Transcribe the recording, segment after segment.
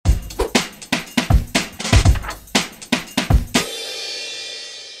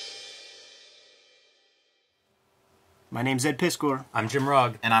My name's Ed Piskor. I'm Jim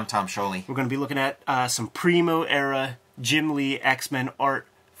Rugg. And I'm Tom Scholey. We're going to be looking at some Primo-era Jim Lee X-Men art.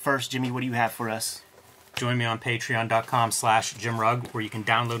 First, Jimmy, what do you have for us? Join me on patreon.com/JimRugg, where you can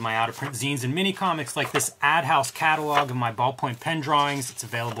download my out-of-print zines and mini-comics like this Ad House catalog of my ballpoint pen drawings. It's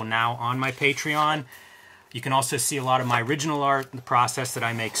available now on my Patreon. You can also see a lot of my original art, the process that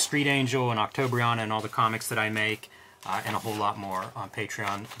I make Street Angel and Octobriana and all the comics that I make, and a whole lot more on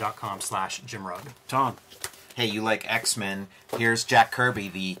patreon.com/JimRugg. Tom. Hey, you like X-Men? Here's Jack Kirby,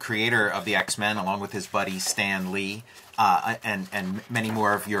 the creator of the X-Men, along with his buddy Stan Lee, and many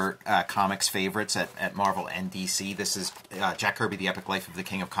more of your comics favorites at Marvel and DC. This is Jack Kirby, The Epic Life of the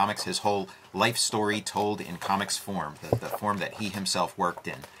King of Comics, his whole life story told in comics form, the form that he himself worked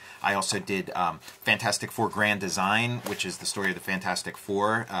in. I also did Fantastic Four Grand Design, which is the story of the Fantastic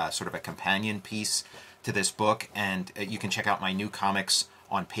Four, sort of a companion piece to this book, and you can check out my new comics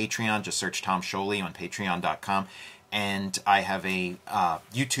on Patreon. Just search Tom Scholey on patreon.com. And I have a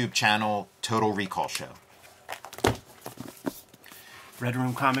YouTube channel, Total Recall Show. Red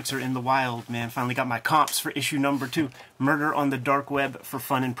Room comics are in the wild, man. Finally got my comps for issue number 2. Murder on the Dark Web for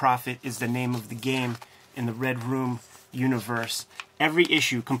Fun and Profit is the name of the game in the Red Room universe. Every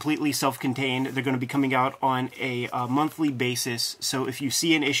issue completely self-contained. They're going to be coming out on a monthly basis. So if you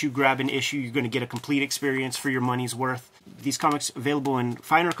see an issue, grab an issue. You're going to get a complete experience for your money's worth. These comics available in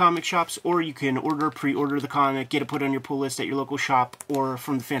finer comic shops, or you can pre-order the comic, get it put on your pull list at your local shop, or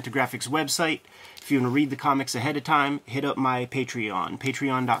from the Fantagraphics website. If you want to read the comics ahead of time, hit up my Patreon,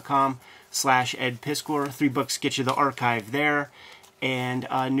 patreon.com/Ed Piskor. $3 gets you the archive there. And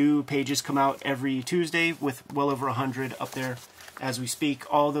new pages come out every Tuesday with well over 100 up there as we speak.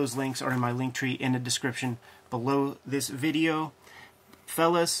 All those links are in my link tree in the description below this video.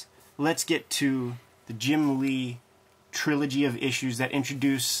 Fellas, let's get to the Jim Lee trilogy of issues that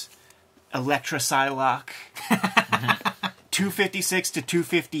introduce Elektra Psylocke. 256 to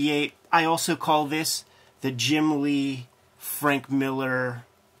 258. I also call this the Jim Lee Frank Miller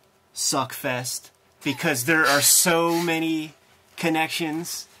Suckfest, because there are so many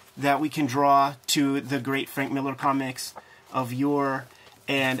connections that we can draw to the great Frank Miller comics of yore.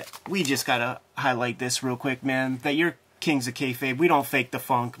 And we just gotta highlight this real quick, man, that you're kings of kayfabe. We don't fake the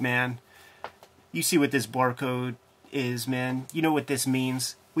funk, man. You see what this barcode is, man. You know what this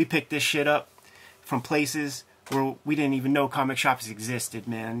means. We picked this shit up from places where we didn't even know comic shops existed,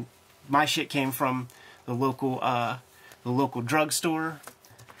 man. My shit came from the local drugstore.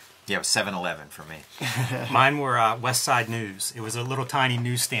 Yeah, it was 7-Eleven for me. Mine were West Side News. It was a little tiny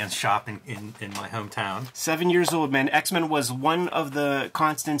newsstand shop in my hometown. 7 years old, man. X-Men was one of the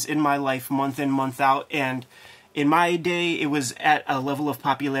constants in my life, month in, month out, and in my day, it was at a level of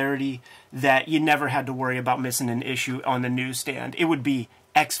popularity that you never had to worry about missing an issue on the newsstand. It would be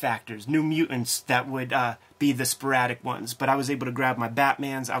X-Factors, New Mutants that would be the sporadic ones. But I was able to grab my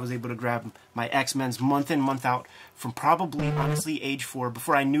Batmans, I was able to grab my X-Men's month in, month out, from probably, honestly, age 4,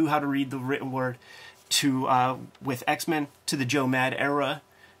 before I knew how to read the written word, to with X-Men, to the Joe Mad era,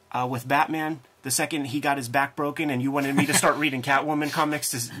 with Batman. The second he got his back broken and you wanted me to start reading Catwoman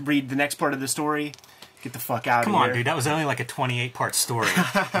comics to read the next part of the story, get the fuck out of here. Come on, dude. That was only like a 28-part story.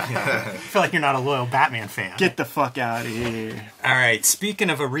 I feel like you're not a loyal Batman fan. Get the fuck out of here. All right.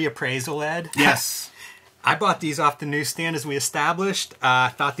 Speaking of a reappraisal, Ed. Yes. I bought these off the newsstand as we established. I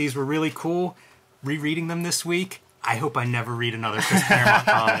thought these were really cool. Rereading them this week, I hope I never read another Chris Claremont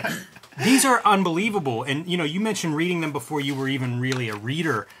comic. These are unbelievable. And, you know, you mentioned reading them before you were even really a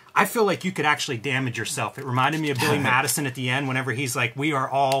reader. I feel like you could actually damage yourself. It reminded me of Billy Madison at the end whenever he's like, we are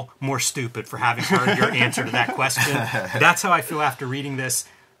all more stupid for having heard your answer to that question. That's how I feel after reading this.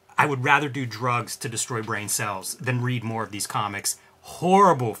 I would rather do drugs to destroy brain cells than read more of these comics.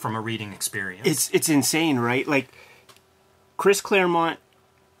 Horrible from a reading experience. It's insane, right? Like, Chris Claremont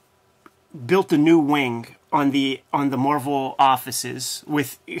built a new wing on the Marvel offices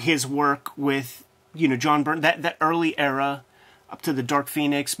with his work with, you know, John Byrne, that early era, up to the Dark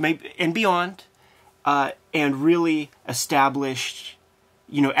Phoenix, maybe and beyond, and really established,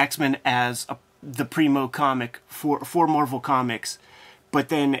 you know, X-Men as the primo comic for Marvel Comics. But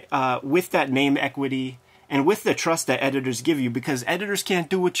then with that name equity and with the trust that editors give you, because editors can't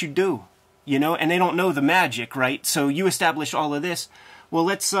do what you do, you know, and they don't know the magic, right? So you establish all of this. Well,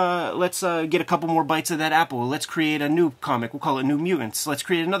 let's get a couple more bites of that apple. Let's create a new comic. We'll call it New Mutants. Let's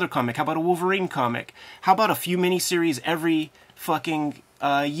create another comic. How about a Wolverine comic? How about a few miniseries every fucking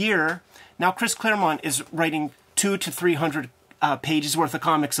year? Now Chris Claremont is writing 200 to 300 pages worth of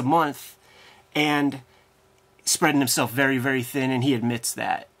comics a month, and spreading himself very, very thin, and he admits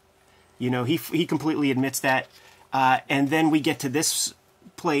that. You know, he completely admits that. And then we get to this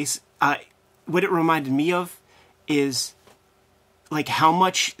place. What it reminded me of is like how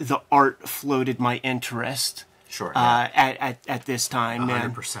much the art floated my interest. Sure. Yeah. At this time,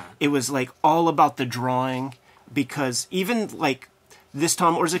 man. 100%. It was like all about the drawing, because even like this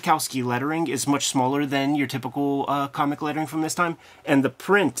Tom Orzechowski lettering is much smaller than your typical comic lettering from this time, and the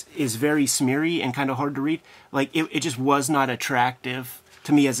print is very smeary and kind of hard to read. Like it just was not attractive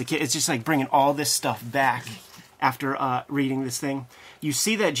to me as a kid. It's just like bringing all this stuff back after reading this thing. You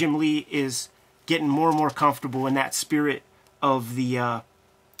see that Jim Lee is getting more and more comfortable in that spirit of the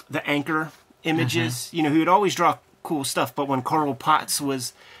anchor images. You know, he would always draw cool stuff, but when Carl Potts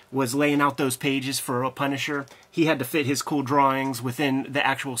was laying out those pages for a Punisher, he had to fit his cool drawings within the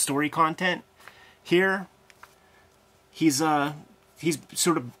actual story content. Here, he's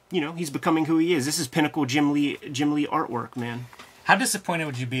sort of, you know, he's becoming who he is. This is pinnacle Jim Lee artwork, man. How disappointed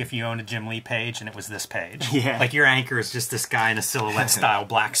would you be if you owned a Jim Lee page and it was this page? Yeah. Like your anchor is just this guy in a silhouette-style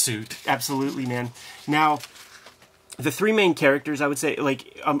black suit. Absolutely, man. Now, the three main characters, I would say,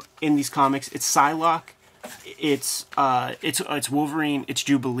 like in these comics, it's Psylocke, it's Wolverine, it's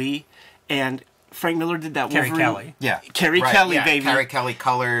Jubilee, and Frank Miller did that Carrie Wolverine. Kelly. Yeah. Carrie Kelly, yeah. baby. Carrie Kelly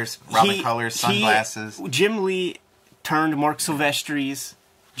colors, Robin colors, sunglasses. Jim Lee turned Mark Silvestri's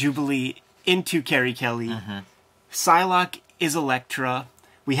Jubilee into Carrie Kelly. Psylocke is Elektra.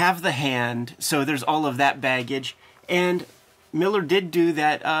 We have the Hand, so there's all of that baggage. And Miller did do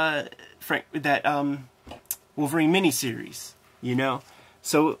that Wolverine miniseries, you know?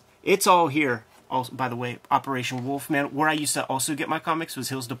 So it's all here. Also, by the way, Operation Wolf, man, where I used to also get my comics was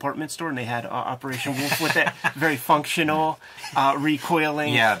Hill's Department Store, and they had Operation Wolf with that very functional,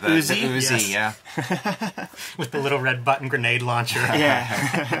 recoiling Uzi. The Uzi, Yes. yeah. With the little red button grenade launcher.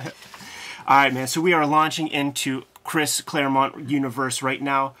 Yeah. All right, man, so we are launching into Chris Claremont universe right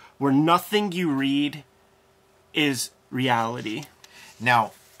now, where nothing you read is reality.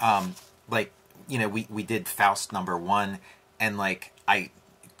 Now, like, you know, we did Faust #1, and like I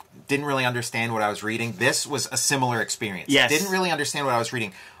didn't really understand what I was reading. This was a similar experience. Yes. Didn't really understand what I was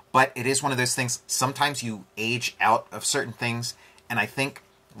reading, but it is one of those things. Sometimes you age out of certain things, and I think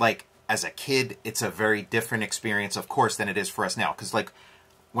like as a kid, it's a very different experience, of course, than it is for us now. Because like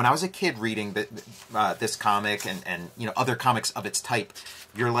when I was a kid reading this comic and you know other comics of its type,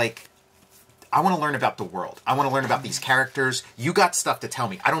 you're like, I want to learn about the world. I want to learn about these characters. You got stuff to tell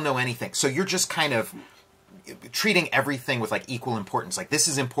me. I don't know anything. So you're just kind of treating everything with like equal importance. Like, this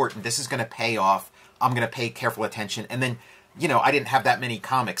is important. This is going to pay off. I'm going to pay careful attention. And then, you know, I didn't have that many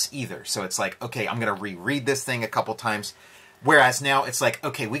comics either. So it's like, okay, I'm going to reread this thing a couple times. Whereas now it's like,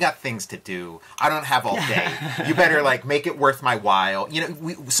 okay, we got things to do. I don't have all day. You better like make it worth my while. You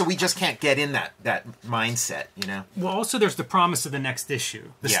know, so we just can't get in that mindset, you know? Well, also there's the promise of the next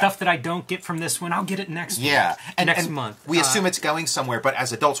issue. The stuff that I don't get from this one, I'll get it next next month. We assume it's going somewhere, but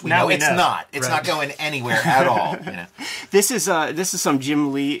as adults, we know it's not. It's not going anywhere at all. You know? This is some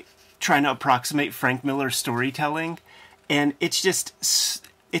Jim Lee trying to approximate Frank Miller's storytelling, and it's just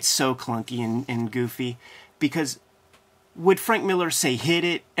it's so clunky and goofy. Because would Frank Miller say hit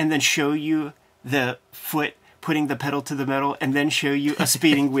it and then show you the foot putting the pedal to the metal and then show you a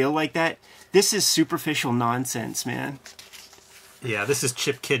speeding wheel like that? This is superficial nonsense, man. Yeah, this is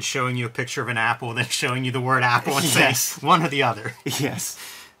Chip Kid showing you a picture of an apple, then showing you the word apple and Yes. saying one or the other. Yes.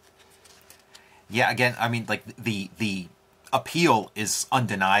 Yeah, again, I mean, like the appeal is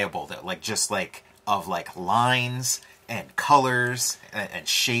undeniable. That like just like of like lines and colors and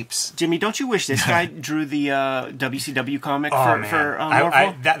shapes. Jimmy, don't you wish this guy drew the WCW comic Man. for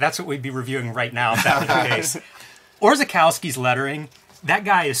Marvel? That's what we'd be reviewing right now if that was the case. Orzechowski's lettering, that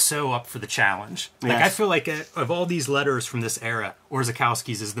guy is so up for the challenge. Like, Yes. I feel like of all these letters from this era,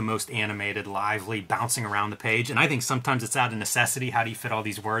 Orzechowski's is the most animated, lively, bouncing around the page. And I think sometimes it's out of necessity. How do you fit all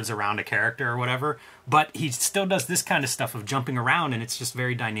these words around a character or whatever? But he still does this kind of stuff of jumping around, and it's just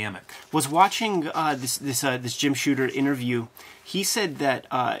very dynamic. Was watching this Jim Shooter interview. He said that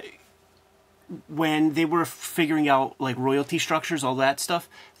when they were figuring out like royalty structures, all that stuff,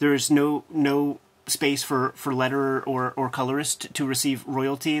 there is no space for letterer or colorist to receive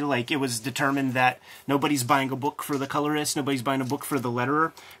royalty. Like, it was determined that nobody's buying a book for the colorist, nobody's buying a book for the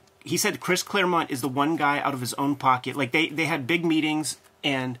letterer. He said Chris Claremont is the one guy out of his own pocket. Like, they had big meetings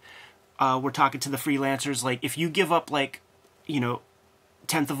and we're talking to the freelancers. Like, if you give up like, you know,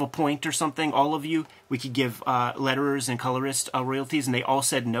 1/10 of a point or something, all of you, we could give letterers and colorists royalties, and they all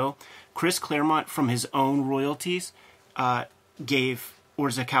said no. Chris Claremont, from his own royalties, gave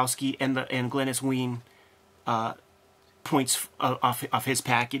Orzechowski and Glennis Ween points off his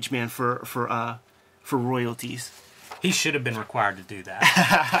package, man, for royalties. He should have been required to do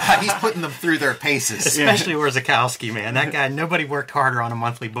that. He's putting them through their paces. Especially Orzechowski, man. That guy, nobody worked harder on a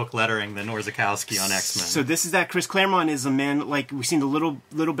monthly book lettering than Orzechowski on X-Men. So this is that Chris Claremontism, man. Like, we've seen the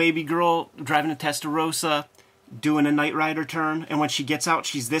little baby girl driving a Testarossa, doing a Knight Rider turn, and when she gets out,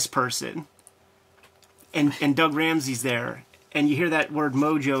 she's this person. And Doug Ramsey's there. And you hear that word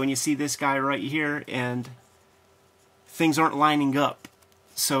mojo, and you see this guy right here, and things aren't lining up.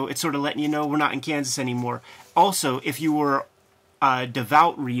 So it's sort of letting you know we're not in Kansas anymore. Also, if you were a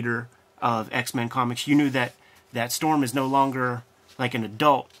devout reader of X-Men comics, you knew that Storm is no longer like an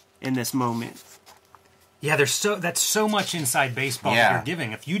adult in this moment. Yeah, that's so much inside baseball that you're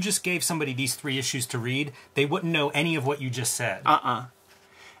giving. If you just gave somebody these 3 issues to read, they wouldn't know any of what you just said.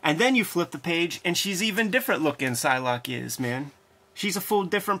 And then you flip the page, and she's even different looking, Psylocke is, man. She's a full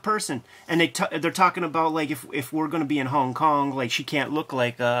different person. And they're talking about, like, if we're going to be in Hong Kong, like, she can't look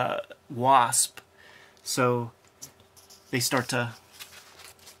like a wasp. So they start to,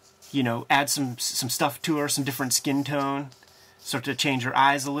 you know, add some stuff to her, some different skin tone. Start to change her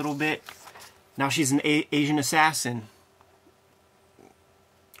eyes a little bit. Now she's an Asian assassin.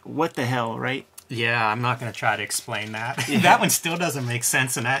 What the hell, right? Yeah, I'm not going to try to explain that. Yeah. That one still doesn't make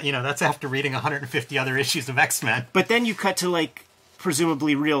sense, and that, you know, that's after reading 150 other issues of X-Men. But then you cut to, like,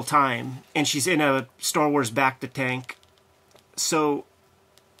 presumably real time, and she's in a Star Wars back-to-tank. So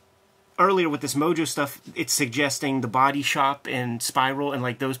earlier with this Mojo stuff, it's suggesting the Body Shop and Spiral and,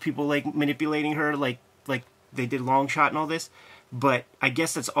 like, those people, like, manipulating her, like they did Longshot and all this. But I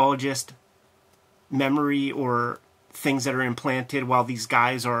guess that's all just memory or things that are implanted while these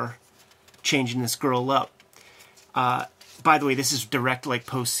guys are changing this girl up. By the way, this is direct, like,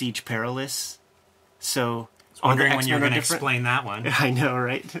 post-Siege Perilous. So wondering when you're going to explain that one. I know,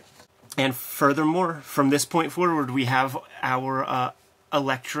 right? And furthermore, from this point forward, we have our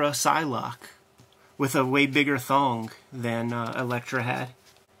Elektra Psylocke with a way bigger thong than Elektra had.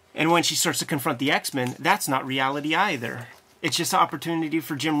 And when she starts to confront the X-Men, that's not reality either. It's just an opportunity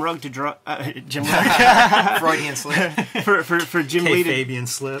for Jim Rugg to draw... Jim Rugg. Freudian slip. for Jim Lee Kayfabian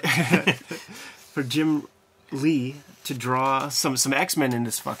slip. For Jim Lee to draw some X-Men in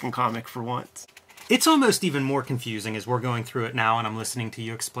this fucking comic for once. It's almost even more confusing as we're going through it now and I'm listening to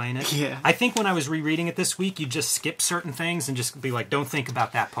you explain it. Yeah. I think when I was rereading it this week, you just skip certain things and just be like, don't think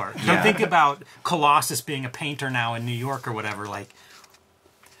about that part. Don't think about Colossus being a painter now in New York or whatever. Like,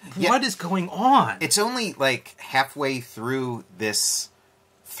 what is going on? It's only like halfway through this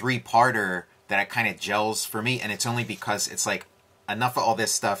 3-parter that it kind of gels for me, and it's only because it's like, enough of all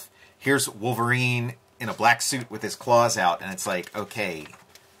this stuff. Here's Wolverine in a black suit with his claws out, and it's like, okay,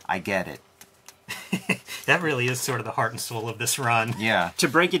 I get it. That really is sort of the heart and soul of this run. Yeah. To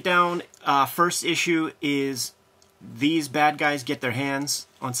break it down, first issue is these bad guys get their hands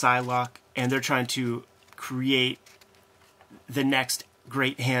on Psylocke, and they're trying to create the next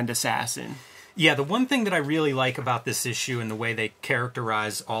great hand assassin. Yeah, the one thing that I really like about this issue and the way they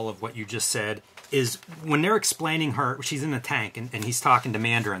characterize all of what you just said is when they're explaining her, she's in the tank, and he's talking to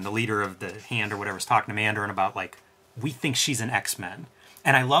Mandarin, the leader of the hand or whatever, is talking to Mandarin about, like, we think she's an X-Men.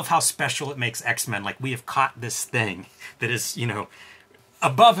 And I love how special it makes X-Men. Like, we have caught this thing that is, you know,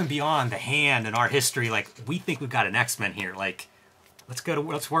 above and beyond the hand and our history. Like, we think we've got an X-Men here. Like,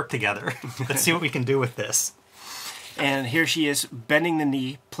 let's work together. Let's see what we can do with this. And here she is, bending the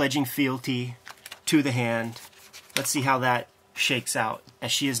knee, pledging fealty to the hand. Let's see how that shakes out,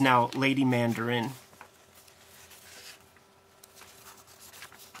 as she is now Lady Mandarin.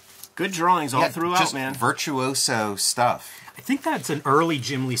 Good drawings all throughout, just man. Virtuoso stuff. I think that's an early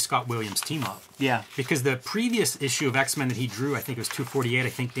Jim Lee Scott Williams team-up. Yeah. Because the previous issue of X-Men that he drew, I think it was 248, I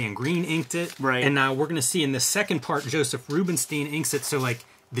think Dan Green inked it. Right. And now we're going to see in the second part, Joseph Rubinstein inks it, so, like,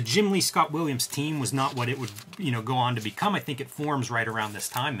 the Jim Lee Scott Williams team was not what it would, you know, go on to become. I think it forms right around this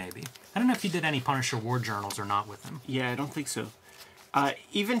time, maybe. I don't know if he did any Punisher War journals or not with him. Yeah, I don't think so.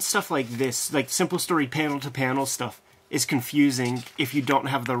 Even stuff like this, like simple story panel-to-panel stuff, is confusing if you don't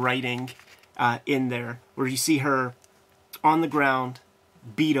have the writing in there, where you see her on the ground,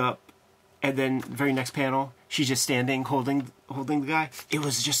 beat up, and then very next panel, she's just standing, holding the guy. It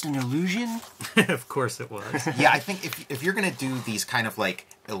was just an illusion? Of course it was. Yeah, I think if you're going to do these kind of, like,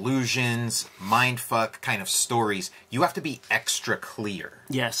 illusions, mindfuck kind of stories, you have to be extra clear.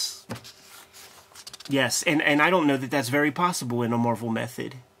 Yes. Yes, and I don't know that that's very possible in a Marvel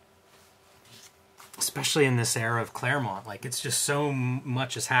method. Especially in this era of Claremont. Like, it's just so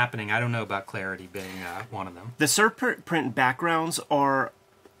much is happening. I don't know about Clarity being one of them. The surprint backgrounds are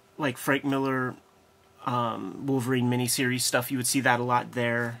like Frank Miller Wolverine miniseries stuff. You would see that a lot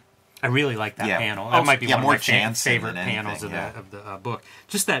there. I really like that Yeah. panel. That might be yeah, one of more my Jansen favorite than panels anything, of the book.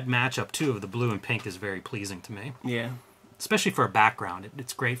 Just that matchup too of the blue and pink is very pleasing to me, Yeah. especially for a background.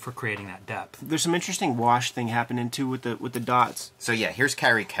 It's great for creating that depth. There's some interesting wash thing happening too with the dots. So yeah, here's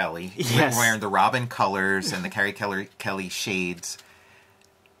Carrie Kelly Yes. wearing the Robin colors and the Carrie Kelly shades.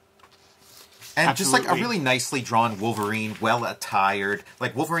 And just like a Absolutely. really nicely drawn Wolverine, well attired.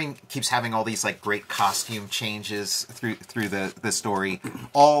 Like Wolverine keeps having all these like great costume changes through the story.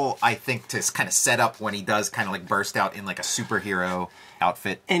 All I think to kind of set up when he does kind of like burst out in like a superhero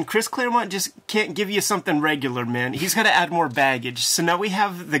outfit. And Chris Claremont just can't give you something regular, man. He's got to add more baggage. So now we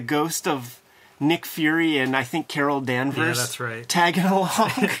have the ghost of Nick Fury and I think Carol Danvers. Yeah, that's right. Tagging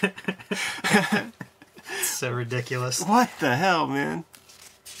along. It's so ridiculous. What the hell, man?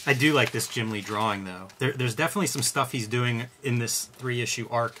 I do like this Jim Lee drawing, though. There's definitely some stuff he's doing in this 3-issue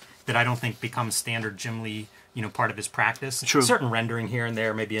arc that I don't think becomes standard Jim Lee, part of his practice. True. Certain rendering here and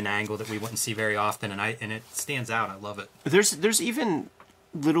there, maybe an angle that we wouldn't see very often, and it stands out. I love it. There's even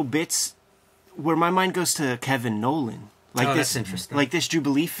little bits where my mind goes to Kevin Nolan. Like Oh, this, that's interesting. Like this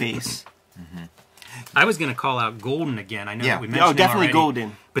Jubilee face. I was going to call out Golden again. I know Yeah. that we mentioned him definitely already,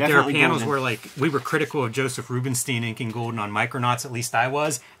 Golden. But Definitely there are panels Golden. where, like, we were critical of Joseph Rubinstein inking Golden on Micronauts, at least I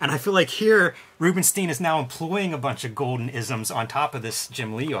was. And I feel like here, Rubinstein is now employing a bunch of Golden-isms on top of this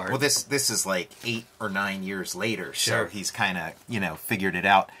Jim Lee art. Well, this is like 8 or 9 years later, Sure. so he's kind of figured it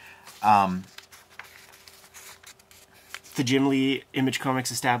out. The Jim Lee Image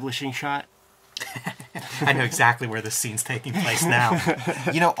Comics establishing shot. I know exactly where this scene's taking place now.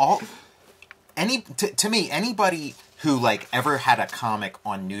 To me, anybody who like ever had a comic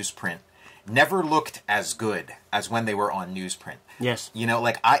on newsprint never looked as good as when they were on newsprint. Yes.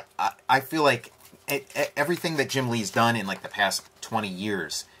 I feel like everything that Jim Lee's done in like the past 20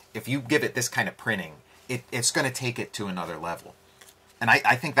 years, if you give it this kind of printing, it's going to take it to another level. And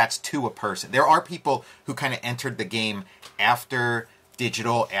I think that's to a person. There are people who kind of entered the game after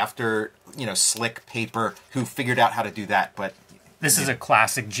digital, after slick paper, who figured out how to do that, but This is a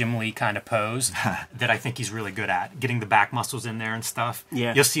classic Jim Lee kind of pose that I think he's really good at. Getting the back muscles in there and stuff.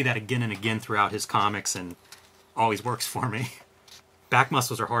 Yeah. You'll see that again and again throughout his comics and always works for me. Back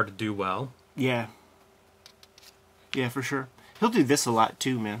muscles are hard to do well. Yeah. Yeah, for sure. He'll do this a lot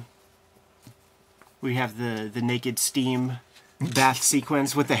too, man. We have the naked steam bath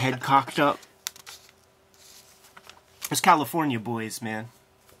sequence with the head cocked up. It's California boys, man.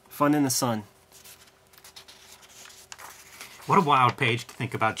 Fun in the sun. What a wild page to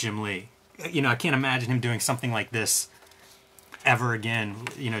think about Jim Lee. I can't imagine him doing something like this ever again.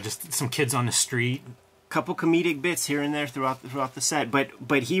 Just some kids on the street. Couple comedic bits here and there throughout the set,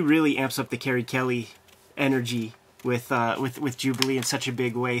 but he really amps up the Carrie Kelly energy with Jubilee in such a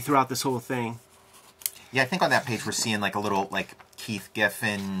big way throughout this whole thing. yeah, I think on that page we're seeing like a little like Keith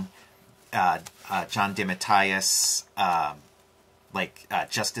Giffen, John DeMatteis,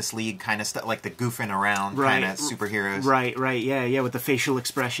 Justice League kind of stuff, like the goofing around kind of superheroes. Right, yeah, with the facial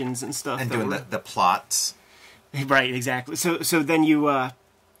expressions and stuff. And doing the plots. Right, exactly. So then you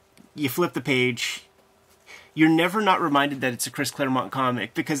flip the page. You're never not reminded that it's a Chris Claremont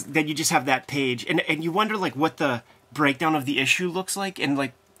comic, because then you just have that page, and you wonder like what the breakdown of the issue looks like, and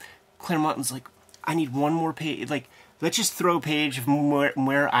like Claremont's like, I need one more page. Like, let's just throw a page of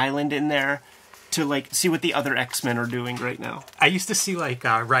Muir Island in there to like see what the other X-Men are doing right now. I used to see like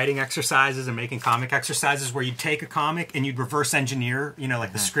writing exercises and making comic exercises where you'd take a comic and you'd reverse engineer,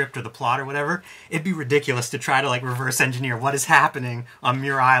 like the script or the plot or whatever. It'd be ridiculous to try to like reverse engineer what is happening on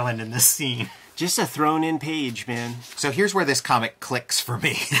Muir Island in this scene. Just a thrown-in page, man. So here's where this comic clicks for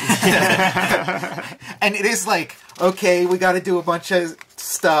me. And it is like, okay, we got to do a bunch of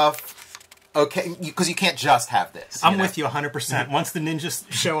stuff. Okay, because you can't just have this. I'm with you 100%. Once the ninjas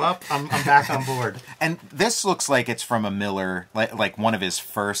show up, I'm back on board. And this looks like it's from a Miller, like one of his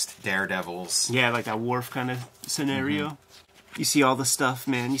first Daredevils. Yeah, like that Worf kind of scenario. You see all the stuff,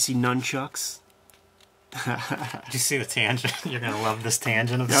 man. You see nunchucks. Did you see the tangent? You're going to love this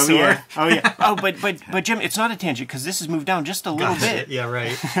tangent of the Oh sword. yeah. Oh yeah. Oh, but Jim, it's not a tangent because this has moved down just a little bit. Yeah,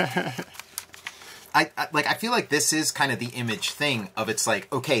 right. I feel like this is kind of the Image thing of, it's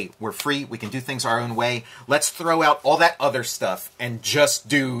like, okay, we're free, we can do things our own way. Let's throw out all that other stuff and just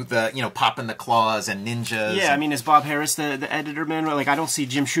do the, popping the claws and ninjas. Yeah, I mean, is Bob Harris the editor, man? Like, I don't see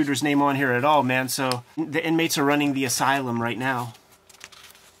Jim Shooter's name on here at all, man. So the inmates are running the asylum right now.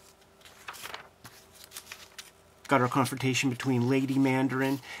 Got our confrontation between Lady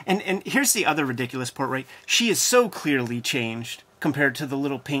Mandarin. And here's the other ridiculous part, right? She is so clearly changed compared to the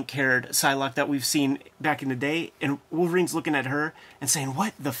little pink-haired Psylocke that we've seen back in the day. And Wolverine's looking at her and saying,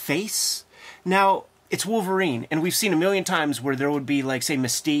 what, the face? Now, it's Wolverine, and we've seen a million times where there would be, like, say,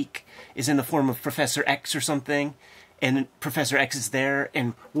 Mystique is in the form of Professor X or something, and Professor X is there,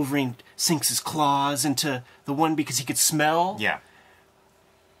 and Wolverine sinks his claws into the one because he could smell. Yeah.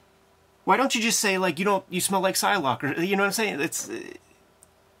 Why don't you just say, like, you smell like Psylocke, or, you know what I'm saying?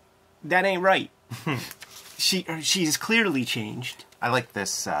 That ain't right. She's clearly changed. I like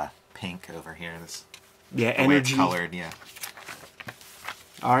this pink over here. This energy colored, yeah.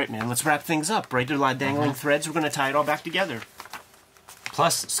 All right, man, let's wrap things up, right? There are a lot of dangling threads. We're going to tie it all back together.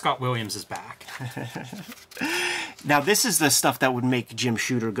 Plus, Scott Williams is back. Now, this is the stuff that would make Jim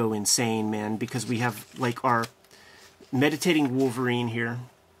Shooter go insane, man, because we have, like, our meditating Wolverine here.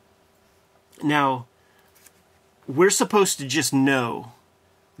 Now, we're supposed to just know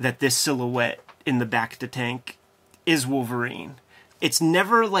that this silhouette in the back of the tank is Wolverine. It's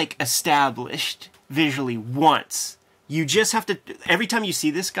never, like, established visually once. You just have to... Every time you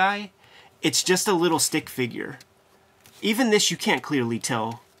see this guy, it's just a little stick figure. Even this, you can't clearly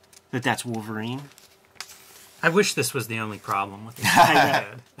tell that that's Wolverine. I wish this was the only problem with it.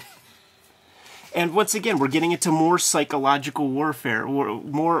 And once again, we're getting into more psychological warfare,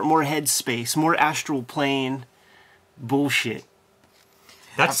 more headspace, more astral plane bullshit.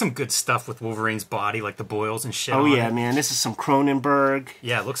 That's some good stuff with Wolverine's body, like the boils and shit. Oh on yeah, it. man, this is some Cronenberg.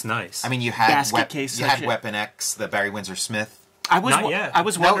 Yeah, it looks nice. I mean, you had Basket Weapon X, the Barry Windsor Smith. Not yet. I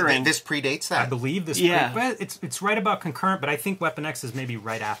was wondering. No, this predates that. I believe this. Yeah. Well, it's right about concurrent, but I think Weapon X is maybe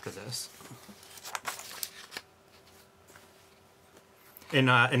right after this. And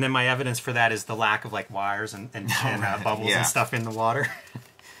then my evidence for that is the lack of, like, wires and bubbles and stuff in the water.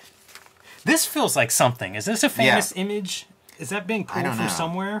 This feels like something. Is this a famous image? Is that being pulled from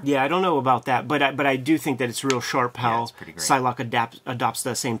somewhere? Yeah, I don't know about that, but I do think that it's real sharp how Psylocke adopts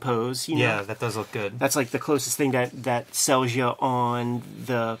the same pose. You know? Yeah, that does look good. That's like the closest thing that sells you on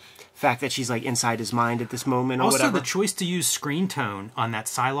the fact that she's, like, inside his mind at this moment or also, whatever. the choice to use screen tone on that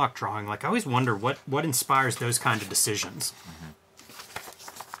Psylocke drawing, like, I always wonder what inspires those kind of decisions.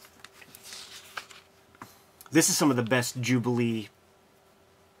 This is some of the best Jubilee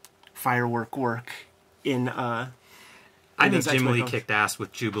firework work in... I think Jim Lee kicked ass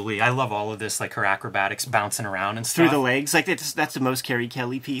with Jubilee. I love all of this, like her acrobatics bouncing around and stuff. Through the legs. Like, that's the most Carrie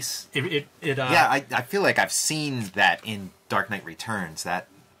Kelly piece. I feel like I've seen that in Dark Knight Returns, that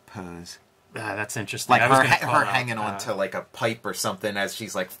pose. That's interesting. Like her hanging onto, like, a pipe or something as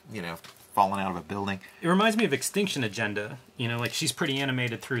she's, like, falling out of a building. It reminds me of Extinction Agenda. Like, she's pretty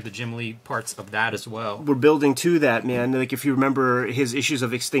animated through the Jim Lee parts of that as well. We're building to that, man. Like, if you remember his issues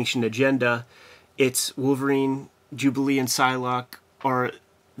of Extinction Agenda, it's Wolverine, Jubilee, and Psylocke are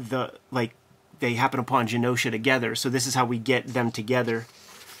they happen upon Genosha together. So this is how we get them together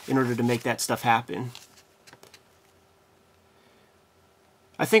in order to make that stuff happen.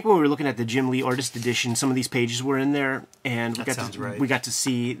 I think when we were looking at the Jim Lee Artist Edition, some of these pages were in there, and we got to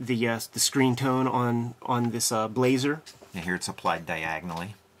see the screen tone on this blazer. Yeah, here it's applied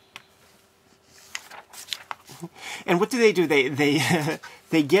diagonally. And what do?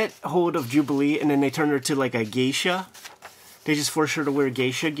 They get hold of Jubilee, and then they turn her to, like, a geisha. They just force her to wear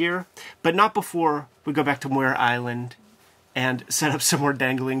geisha gear, but not before we go back to Moira Island and set up some more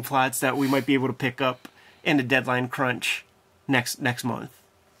dangling plots that we might be able to pick up in a deadline crunch next month.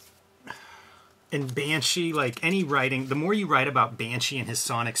 And Banshee, like, any writing, the more you write about Banshee and his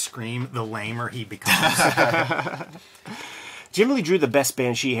sonic scream, the lamer he becomes. Jim Lee drew the best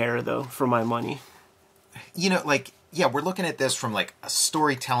Banshee hair, though, for my money. We're looking at this from, like, a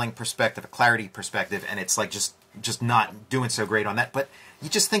storytelling perspective, a clarity perspective, and it's, like, just not doing so great on that. But you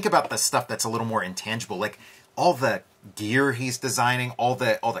just think about the stuff that's a little more intangible, like all the gear he's designing, all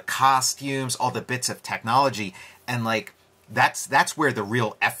the costumes, all the bits of technology, and, like, that's where the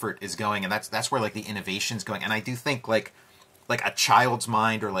real effort is going, and that's where, like, the innovation's going. And I do think, like a child's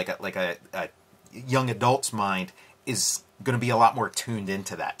mind or like a young adult's mind is going to be a lot more tuned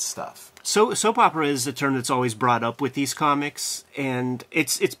into that stuff. So soap opera is a term that's always brought up with these comics, and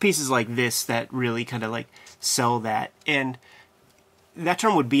it's pieces like this that really kind of, like, sell that. And that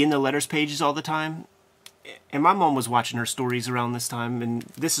term would be in the letters pages all the time. And my mom was watching her stories around this time, and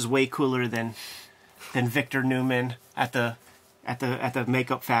this is way cooler than Victor Newman at the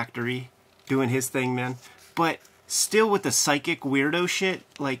makeup factory doing his thing, man. But still with the psychic weirdo shit,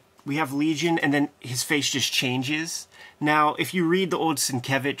 like, we have Legion, and then his face just changes. Now, if you read the old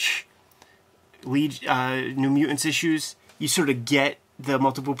Sienkiewicz New Mutants issues, you sort of get the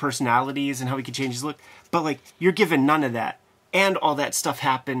multiple personalities and how he could change his look. But, like, you're given none of that. And all that stuff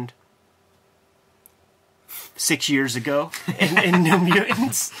happened 6 years ago in New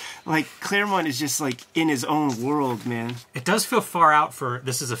Mutants. Like, Claremont is just, like, in his own world, man. It does feel far out for,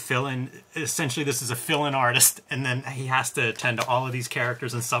 this is a fill-in, essentially this is a fill-in artist, and then he has to attend to all of these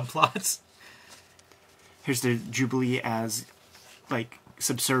characters and subplots. Here's the Jubilee as, like,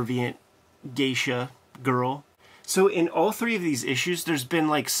 subservient geisha girl. So in all 3 of these issues, there's been,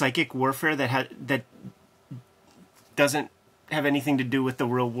 like, psychic warfare that doesn't have anything to do with the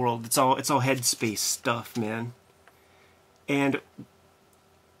real world. It's all headspace stuff, man. And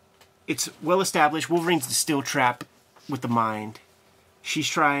it's well established. Wolverine's the steel trap with the mind. She's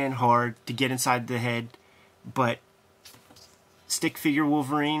trying hard to get inside the head, but stick figure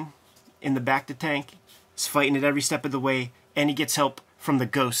Wolverine in the back to tank is fighting it every step of the way, and he gets help from the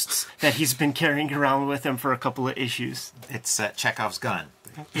ghosts that he's been carrying around with him for a couple of issues. It's Chekhov's gun.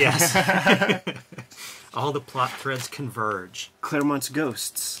 Yes. All the plot threads converge. Claremont's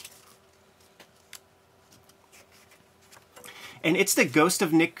ghosts. And it's the ghost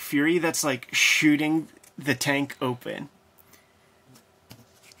of Nick Fury that's, like, shooting the tank open.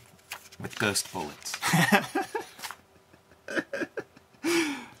 With ghost bullets.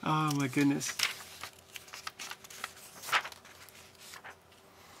 Oh, my goodness.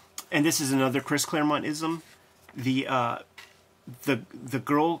 And this is another Chris Claremont-ism. The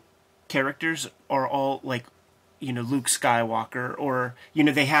girl characters are all, like, you know, Luke Skywalker, or, you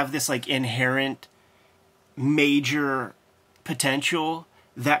know, they have this, like, inherent major potential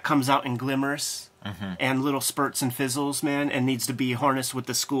that comes out in glimmers and little spurts and fizzles, man, and needs to be harnessed with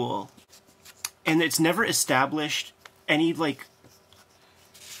the school. And it's never established any big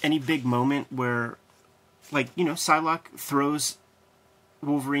moment where, like, you know, Psylocke throws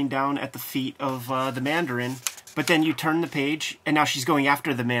Wolverine down at the feet of the Mandarin, but then you turn the page and now she's going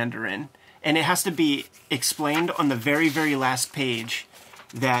after the Mandarin, and it has to be explained on the very, very last page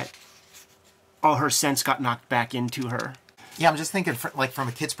that all her sense got knocked back into her. Yeah, I'm just thinking, like, from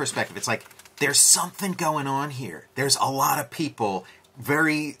a kid's perspective, it's like, there's something going on here. There's a lot of people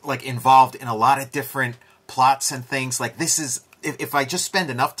very, like, involved in a lot of different plots and things. Like, this is, if I just spend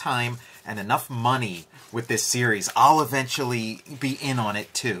enough time and enough money with this series, I'll eventually be in on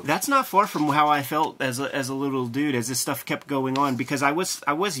it too. That's not far from how I felt as a little dude as this stuff kept going on, because I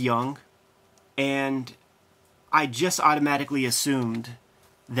was young, and I just automatically assumed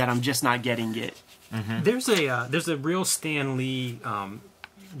that I'm just not getting it. Mm-hmm. There's a real Stan Lee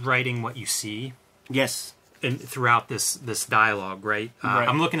writing what you see. Yes. Throughout this dialogue, right? Right?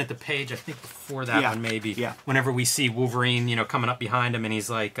 I'm looking at the page, I think before that one maybe. Yeah. Whenever we see Wolverine, you know, coming up behind him, and he's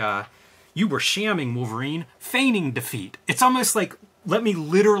like, you were shamming, Wolverine, feigning defeat. It's almost like, let me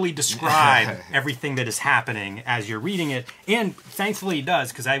literally describe everything that is happening as you're reading it. And thankfully he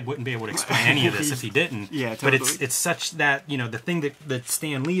does, because I wouldn't be able to explain any of this if he didn't. Yeah, totally. But it's such that, you know, the thing that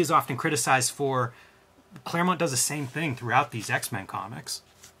Stan Lee is often criticized for, Claremont does the same thing throughout these X-Men comics.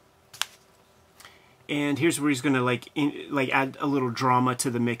 And here's where he's going to add a little drama to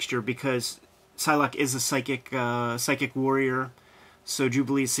the mixture, because Psylocke is a psychic warrior. So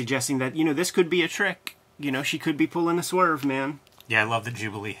Jubilee is suggesting that, you know, this could be a trick. You know, she could be pulling a swerve, man. Yeah, I love that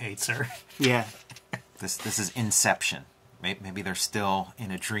Jubilee hates her. Yeah. This is Inception. Maybe they're still in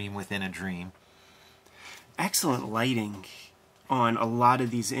a dream within a dream. Excellent lighting on a lot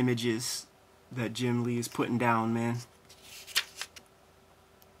of these images that Jim Lee is putting down, man.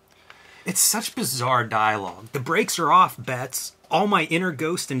 It's such bizarre dialogue. The brakes are off, Bets. All my inner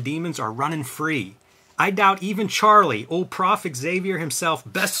ghosts and demons are running free. I doubt even Charlie, old Prof Xavier himself,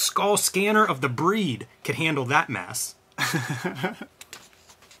 best skull scanner of the breed, could handle that mess.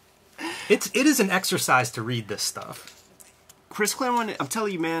 It is an exercise to read this stuff. Chris Claremont, I'm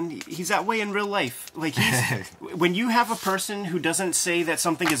telling you, man, he's that way in real life. Like, when you have a person who doesn't say that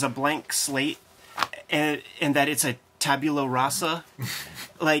something is a blank slate and that it's a tabula rasa,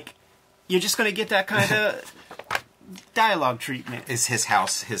 like, you're just going to get that kind of dialogue treatment. Is his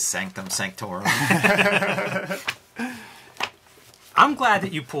house his sanctum sanctorum? I'm glad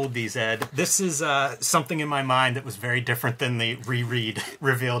that you pulled these, Ed. This is something in my mind that was very different than the reread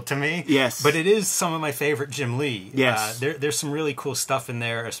revealed to me. Yes. But it is some of my favorite Jim Lee. Yes. There's some really cool stuff in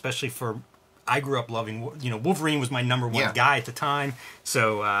there, especially for... I grew up loving... You know, Wolverine was my number one guy at the time,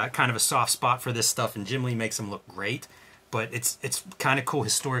 so kind of a soft spot for this stuff, and Jim Lee makes him look great. But it's kind of cool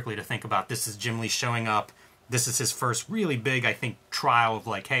historically to think about. This is Jim Lee showing up. This is his first really big, I think, trial of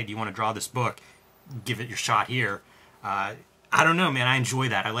like, hey, do you want to draw this book? Give it your shot here. I don't know, man. I enjoy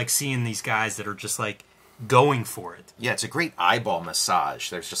that. I like seeing these guys that are just like going for it. Yeah, it's a great eyeball massage.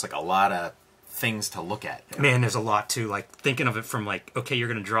 There's just like a lot of things to look at. Man, there's a lot too. Like thinking of it from like, okay, you're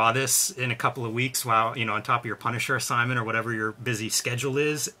going to draw this in a couple of weeks while, you know, on top of your Punisher assignment or whatever your busy schedule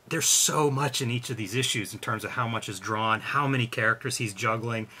is. There's so much in each of these issues in terms of how much is drawn, how many characters he's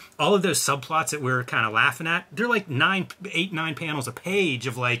juggling. All of those subplots that we were kind of laughing at, they're like 8, 9 panels a page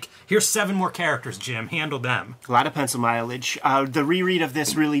of like, here's 7 more characters, Jim, handle them. A lot of pencil mileage. The reread of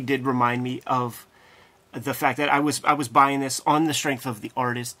this really did remind me of the fact that I was buying this on the strength of the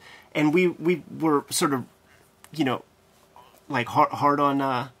artist, and we were sort of, you know, like hard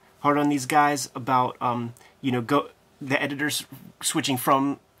on these guys about you know, the editors switching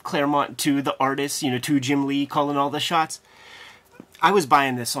from Claremont to the artist, you know, to Jim Lee calling all the shots. I was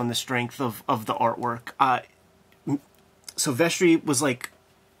buying this on the strength of the artwork. Silvestri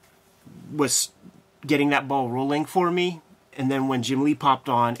was getting that ball rolling for me. And then when Jim Lee popped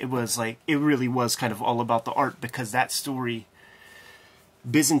on, it was like, it really was kind of all about the art, because that story,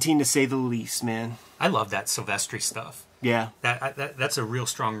 Byzantine to say the least, man. I love that Silvestri stuff. Yeah. That's a real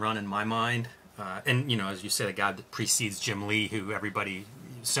strong run in my mind. And, you know, as you said, a guy that precedes Jim Lee, who everybody,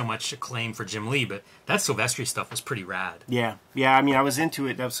 so much acclaim for Jim Lee, but that Silvestri stuff was pretty rad. Yeah. Yeah, I mean, I was into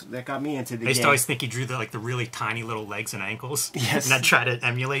it. That got me into the game. I used to always think he drew the really tiny little legs and ankles. Yes. And I'd try to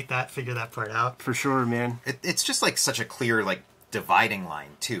emulate that, figure that part out. For sure, man. It's just like such a clear like dividing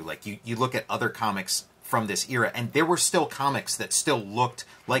line too. Like you look at other comics from this era, and there were still comics that still looked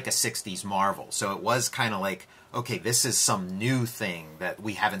like a 60s Marvel. So it was kind of like, okay, this is some new thing that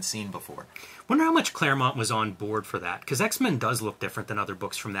we haven't seen before. Wonder how much Claremont was on board for that, because X-Men does look different than other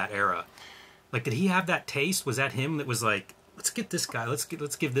books from that era. Like, did he have that taste? Was that him that was like, let's get this guy, let's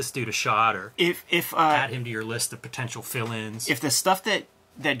give this dude a shot, or if add him to your list of potential fill-ins? If the stuff that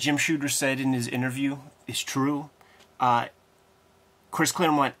Jim Shooter said in his interview is true, Chris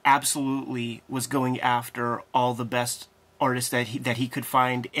Claremont absolutely was going after all the best artists that he could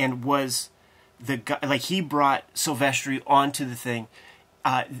find, and was the guy. Like, he brought Silvestri onto the thing.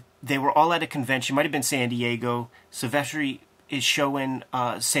 They were all at a convention, might have been San Diego. Silvestri is showing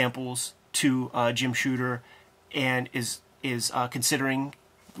samples to Jim Shooter, and is considering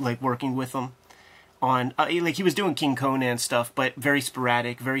like working with them on like, he was doing King Conan stuff, but very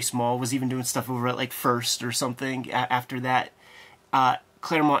sporadic, very small. Was even doing stuff over at like First or something after that.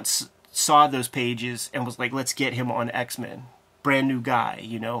 Claremont saw those pages and was like, let's get him on X-Men. Brand new guy,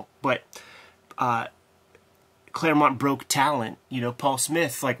 you know. But Claremont broke talent, you know. Paul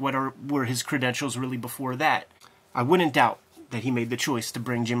Smith, like, were his credentials really before that? I wouldn't doubt that he made the choice to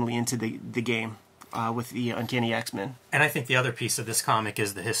bring Jim Lee into the game with the Uncanny X-Men. And I think the other piece of this comic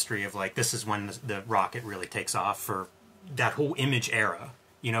is the history of, like, this is when the Rocket really takes off for that whole Image era.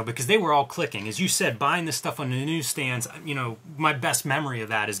 You know, because they were all clicking. As you said, buying this stuff on the newsstands, you know, my best memory of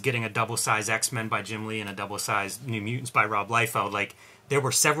that is getting a double-size X-Men by Jim Lee and a double-size New Mutants by Rob Liefeld. Like, there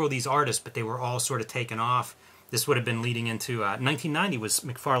were several of these artists, but they were all sort of taken off. This would have been leading into 1990 was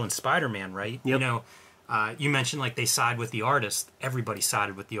McFarlane's Spider-Man, right? Yep. You know, you mentioned like they side with the artist. Everybody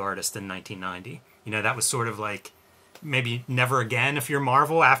sided with the artist in 1990. You know, that was sort of like maybe never again if you're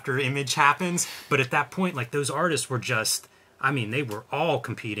Marvel after Image happens. But at that point, like, those artists were just, I mean, they were all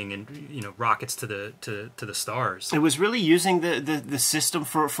competing and, you know, rockets to the stars. It was really using the system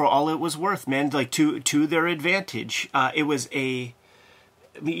for all it was worth, man. Like, to their advantage. It was the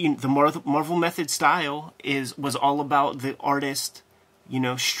Marvel method style was all about the artist, you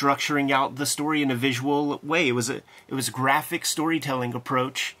know, structuring out the story in a visual way. It was graphic storytelling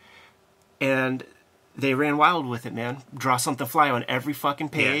approach, and they ran wild with it, man. Draw something fly on every fucking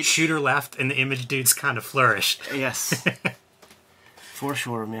page. Yeah, Shooter left and the Image dudes kind of flourished. Yes. For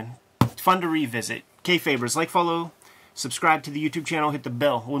sure, man. Fun to revisit. Kayfabers, like, follow, subscribe to the YouTube channel, hit the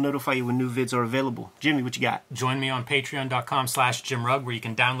bell. We'll notify you when new vids are available. Jimmy, what you got? Join me on patreon.com/JimRugg, where you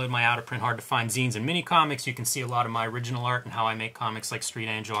can download my out-of-print, hard-to-find zines and mini-comics. You can see a lot of my original art and how I make comics like Street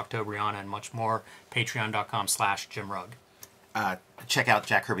Angel, Octobriana, and much more. Patreon.com/JimRugg. Check out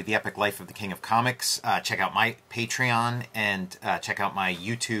Jack Kirby, The Epic Life of the King of Comics. Check out my Patreon, and check out my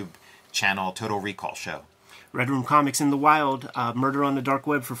YouTube channel, Total Recall Show. Red Room Comics in the Wild, Murder on the Dark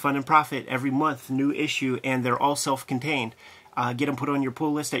Web for fun and profit. Every month, new issue, and they're all self-contained. Get them put on your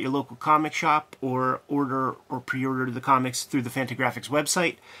pull list at your local comic shop, or order or pre-order the comics through the Fantagraphics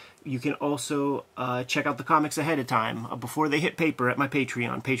website. You can also check out the comics ahead of time before they hit paper at my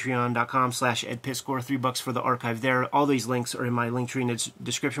Patreon, patreon.com/edpiscore, $3 for the archive there. All these links are in my link tree in the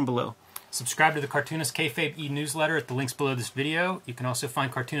description below. Subscribe to the Cartoonist Kayfabe e-newsletter at the links below this video. You can also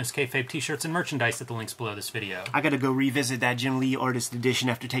find Cartoonist Kayfabe t-shirts and merchandise at the links below this video. I gotta go revisit that Jim Lee Artist Edition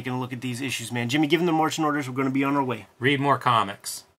after taking a look at these issues, man. Jimmy, give them the marching orders. We're gonna be on our way. Read more comics.